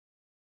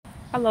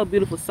Hello,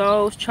 beautiful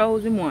souls,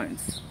 chosen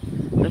ones.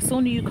 The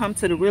sooner you come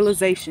to the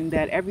realization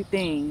that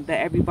everything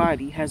that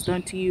everybody has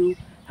done to you,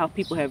 how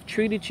people have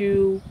treated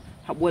you,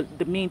 what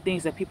the mean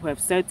things that people have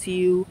said to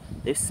you,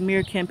 their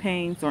smear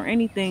campaigns, or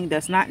anything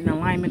that's not in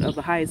alignment of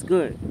the highest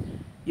good,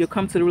 you'll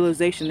come to the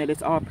realization that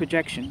it's all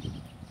projection.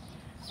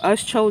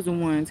 Us chosen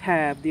ones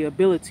have the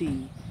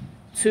ability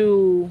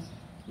to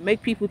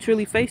make people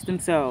truly face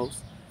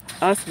themselves.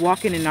 Us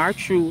walking in our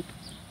truth,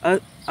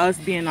 us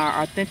being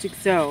our authentic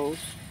selves,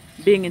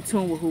 being in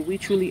tune with who we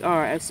truly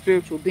are as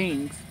spiritual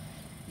beings.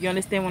 You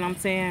understand what I'm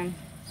saying?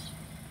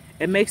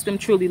 It makes them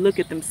truly look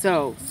at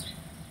themselves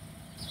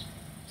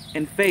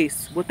and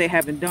face what they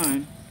haven't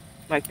done,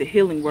 like the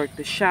healing work,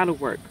 the shadow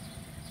work,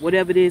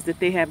 whatever it is that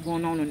they have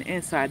going on the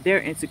inside,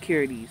 their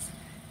insecurities.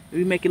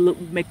 We make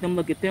them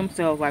look at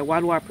themselves like,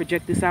 why do I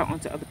project this out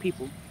onto other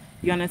people?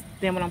 You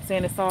understand what I'm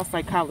saying? It's all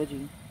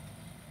psychology.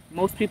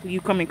 Most people you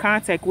come in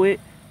contact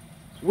with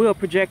will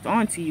project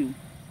onto you.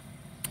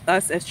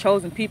 Us as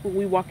chosen people,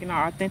 we walk in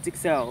our authentic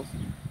selves.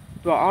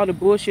 Throughout all the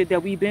bullshit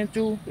that we've been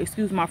through,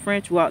 excuse my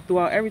French,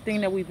 throughout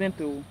everything that we've been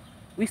through,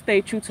 we stay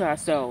true to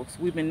ourselves.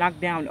 We've been knocked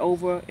down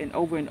over and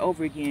over and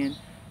over again,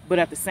 but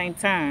at the same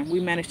time, we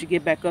managed to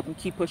get back up and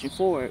keep pushing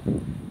forward.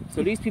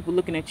 So these people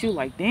looking at you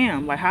like,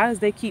 damn, like how does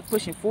they keep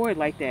pushing forward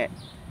like that?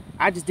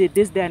 I just did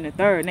this, that, and the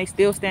third, and they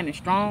still standing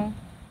strong.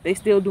 They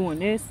still doing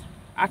this.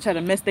 I try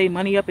to mess their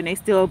money up and they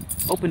still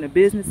open the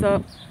business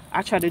up.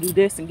 I try to do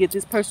this and get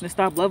this person to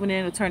stop loving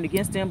them and turn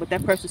against them, but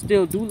that person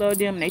still do love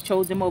them and they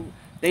chose them over,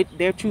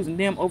 they're choosing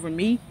them over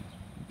me.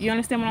 You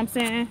understand what I'm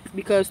saying?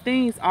 Because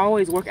things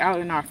always work out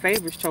in our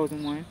favors,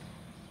 chosen one.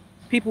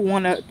 People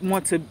want us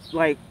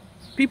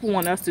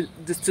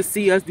to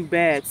see us do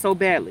bad so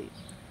badly.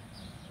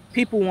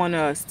 People want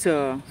us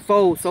to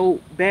fold so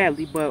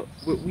badly, but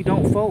we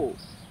don't fold.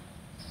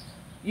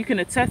 You can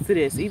attest to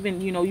this.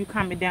 Even, you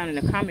comment down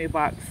in the comment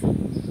box.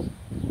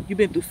 You've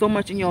been through so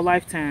much in your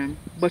lifetime,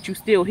 but you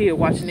still here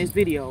watching this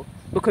video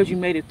because you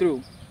made it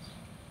through.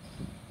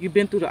 You've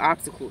been through the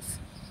obstacles.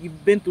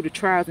 You've been through the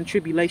trials and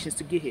tribulations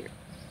to get here.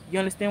 You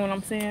understand what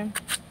I'm saying?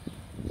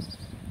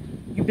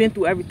 You've been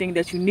through everything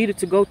that you needed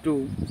to go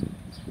through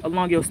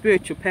along your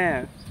spiritual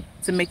path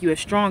to make you as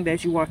strong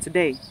as you are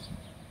today.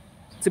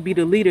 To be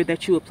the leader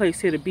that you were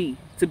placed here to be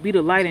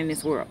the light in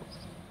this world.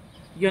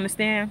 You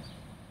understand?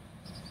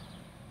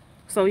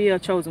 So yeah,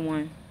 chosen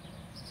one,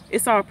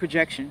 it's all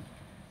projection.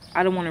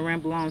 I don't want to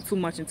ramble on too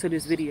much into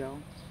this video.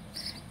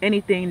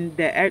 Anything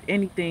that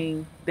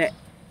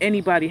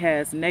anybody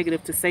has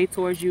negative to say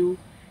towards you,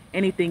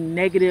 anything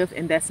negative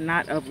and that's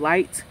not of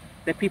light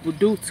that people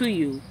do to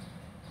you,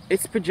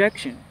 it's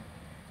projection.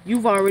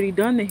 You've already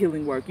done the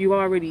healing work. You've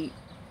already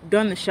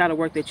done the shadow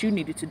work that you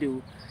needed to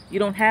do. You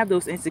don't have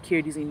those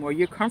insecurities anymore.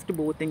 You're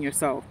comfortable within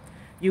yourself.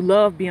 You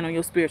love being on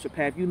your spiritual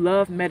path. You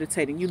love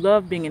meditating. You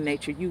love being in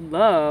nature. You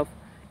love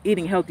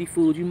eating healthy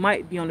food. You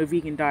might be on a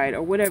vegan diet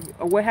or whatever,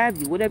 or what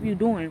have you. Whatever you're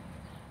doing,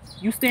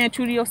 you stand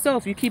true to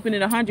yourself. You're keeping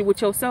it 100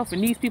 with yourself,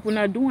 and these people are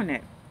not doing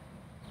that.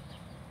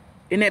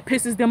 And that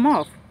pisses them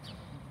off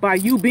by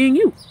you being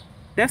you.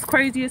 That's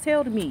crazy as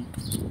hell to me.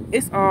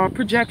 It's all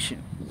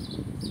projection.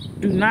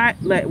 Do not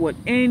let what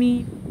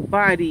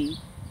anybody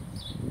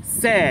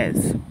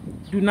says,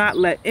 do not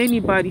let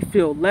anybody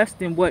feel less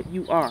than what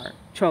you are,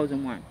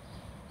 chosen one.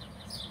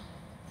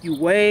 You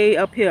way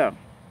up here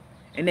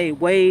and they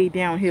way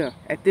down here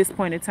at this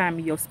point in time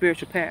in your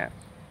spiritual path.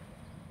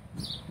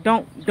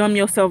 Don't dumb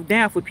yourself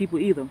down for people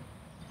either.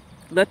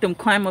 Let them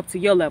climb up to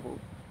your level.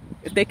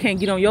 If they can't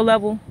get on your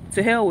level,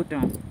 to hell with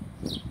them.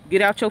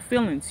 Get out your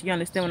feelings. You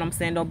understand what I'm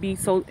saying? Don't be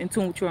so in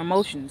tune with your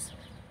emotions.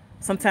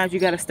 Sometimes you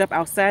got to step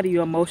outside of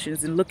your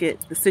emotions and look at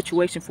the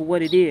situation for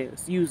what it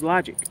is. Use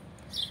logic.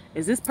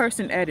 Is this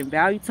person adding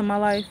value to my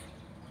life?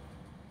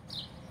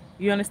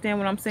 You understand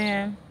what I'm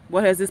saying?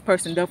 What has this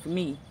person done for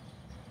me?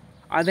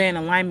 Are they in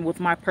alignment with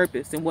my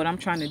purpose and what I'm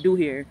trying to do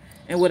here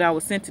and what I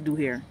was sent to do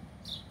here?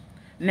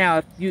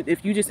 Now,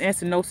 if you just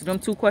answer no to them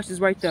two questions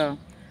right there,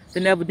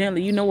 then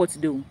evidently you know what to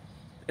do.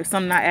 If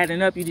something not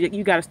adding up,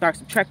 you got to start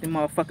subtracting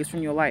motherfuckers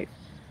from your life.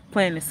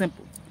 Plain and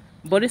simple.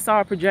 But it's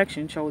all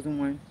projection, chosen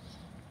one.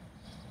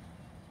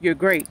 You're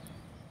great.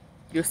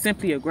 You're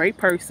simply a great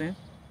person.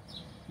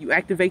 You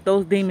activate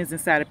those demons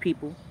inside of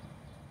people.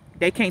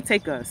 They can't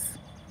take us.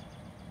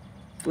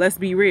 Let's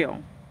be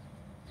real.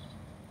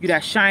 You're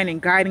that shining,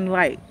 guiding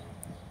light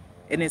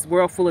in this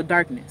world full of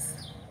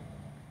darkness.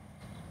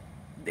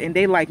 And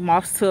they like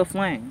moths to a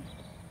flame.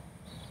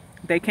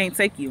 They can't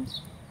take you.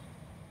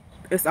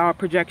 It's all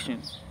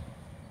projection.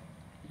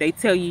 They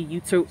tell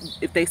you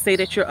if they say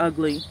that you're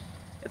ugly,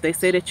 if they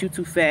say that you're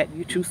too fat,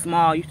 you're too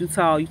small, you're too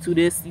tall, you're too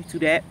this, you're too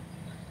that,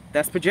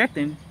 that's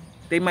projecting.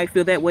 They might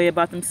feel that way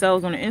about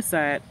themselves on the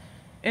inside,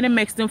 and it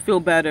makes them feel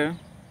better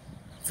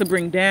to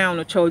bring down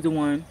the chosen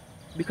one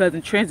because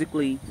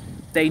intrinsically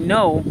they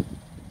know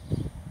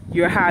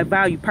you're a high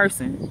value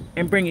person,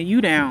 and bringing you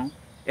down,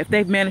 if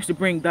they've managed to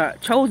bring the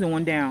chosen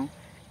one down,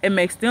 it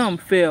makes them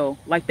feel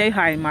like they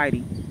high and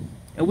mighty.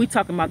 And we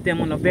talking about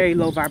them on a very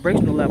low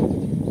vibrational level.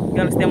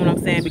 You understand what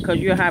I'm saying? Because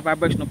you're a high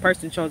vibrational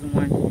person, chosen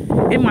one.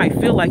 It might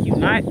feel like you're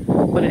not,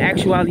 but in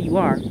actuality you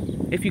are.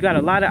 If you got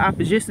a lot of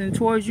opposition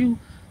towards you,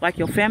 like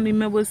your family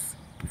members,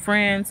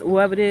 friends,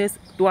 whoever it is,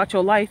 throughout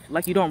your life,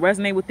 like you don't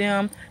resonate with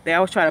them, they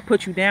always try to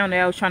put you down, they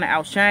always trying to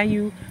outshine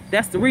you,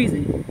 that's the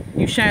reason.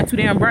 You shine too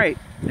damn bright,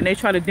 and they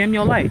try to dim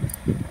your light.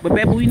 But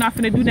baby, we not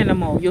finna do that no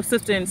more. Your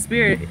sister in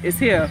spirit is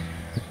here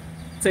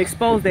to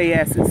expose their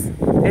asses.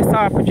 It's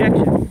our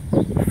projection.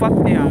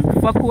 Fuck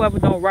them. Fuck whoever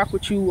don't rock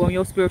with you on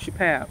your spiritual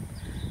path.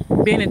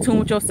 Being in tune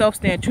with yourself,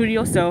 staying true to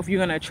yourself, you're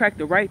gonna attract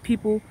the right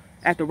people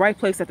at the right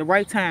place at the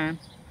right time.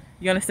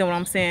 You understand what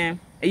I'm saying?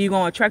 And you're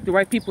gonna attract the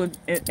right people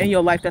in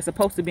your life that's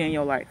supposed to be in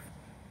your life.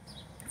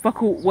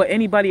 Fuck what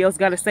anybody else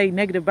gotta say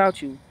negative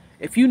about you.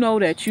 If you know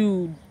that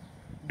you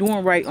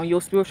doing right on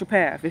your spiritual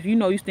path, if you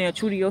know you staying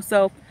true to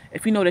yourself,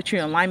 if you know that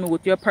you're in alignment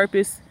with your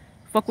purpose,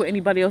 fuck what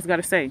anybody else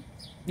gotta say.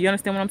 You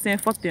understand what I'm saying?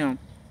 Fuck them.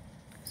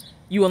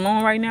 You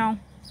alone right now?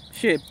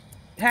 Shit,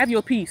 have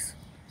your peace.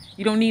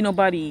 You don't need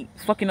nobody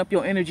fucking up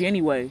your energy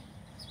anyway.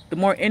 The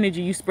more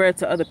energy you spread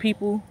to other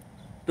people,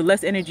 the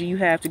less energy you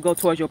have to go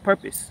towards your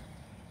purpose.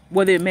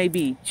 Whether it may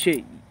be,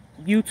 shit,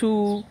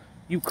 YouTube,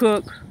 you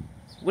cook,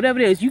 whatever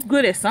it is, you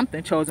good at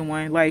something, chosen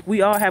one. Like,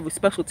 we all have a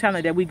special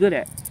talent that we good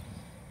at.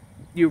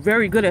 You're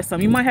very good at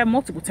something. You might have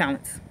multiple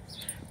talents.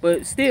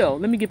 But still,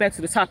 let me get back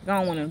to the topic. I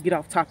don't want to get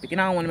off topic, and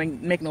I don't want to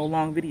make no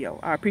long video.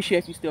 I appreciate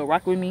if you still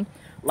rock with me.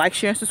 Like,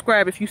 share, and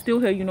subscribe. If you still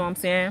here, you know what I'm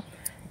saying?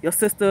 Your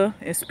sister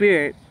in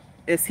spirit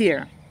is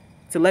here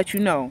to let you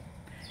know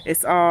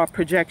it's all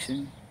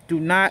projection. Do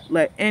not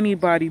let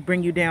anybody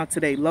bring you down to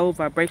their low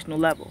vibrational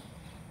level.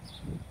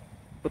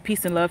 But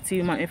peace and love to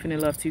you. My infinite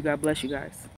love to you. God bless you guys.